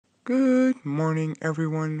Good morning,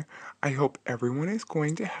 everyone. I hope everyone is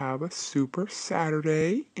going to have a super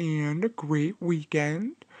Saturday and a great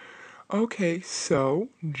weekend. Okay, so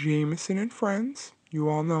Jameson and Friends. You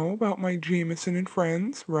all know about my Jameson and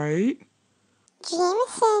Friends, right?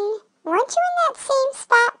 Jameson, weren't you in that same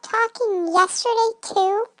spot talking yesterday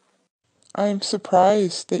too? I'm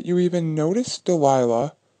surprised that you even noticed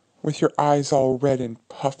Delilah, with your eyes all red and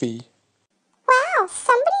puffy. Wow,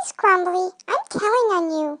 somebody's grumbly. I'm telling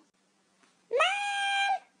on you.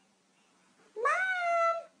 Mom!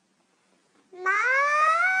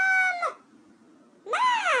 Mom!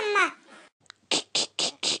 Mom!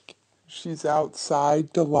 She's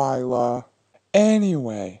outside, Delilah.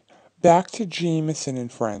 Anyway, back to Jameson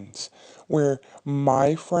and Friends, where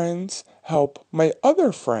my friends help my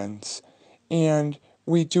other friends, and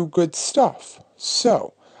we do good stuff.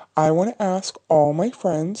 So, I want to ask all my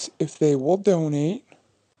friends if they will donate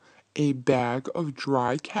a bag of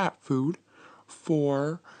dry cat food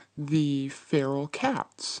for the feral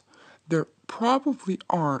cats. There probably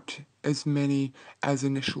aren't as many as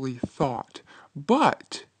initially thought,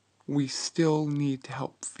 but we still need to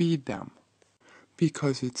help feed them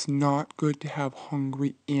because it's not good to have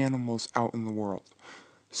hungry animals out in the world.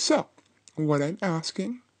 So, what I'm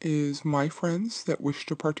asking is my friends that wish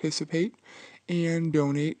to participate and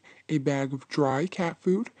donate a bag of dry cat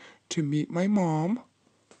food to meet my mom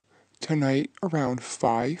tonight around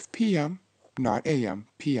 5 p.m. Not a.m.,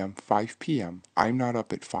 p.m., 5 p.m. I'm not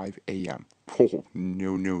up at 5 a.m. Oh,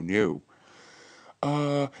 no, no, no.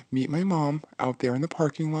 Meet my mom out there in the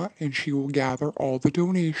parking lot and she will gather all the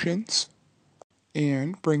donations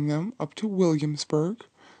and bring them up to Williamsburg,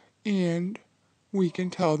 and we can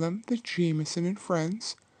tell them that Jameson and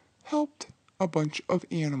Friends helped a bunch of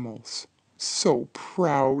animals. So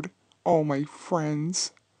proud, all my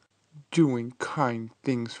friends. Doing kind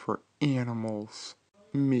things for animals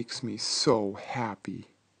makes me so happy.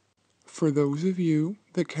 For those of you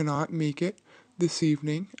that cannot make it this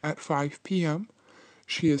evening at 5 p.m.,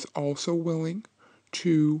 she is also willing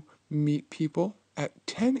to meet people at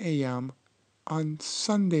 10 a.m. on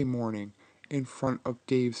Sunday morning in front of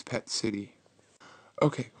Dave's Pet City.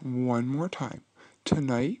 Okay, one more time.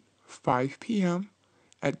 Tonight, 5 p.m.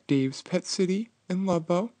 at Dave's Pet City in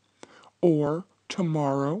Ludlow, or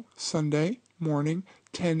tomorrow, Sunday morning,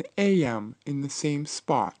 10 a.m. in the same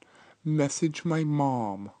spot. Message my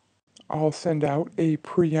mom. I'll send out a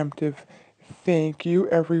preemptive thank you,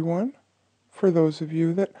 everyone, for those of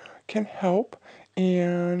you that can help,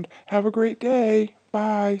 and have a great day.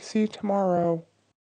 Bye. See you tomorrow.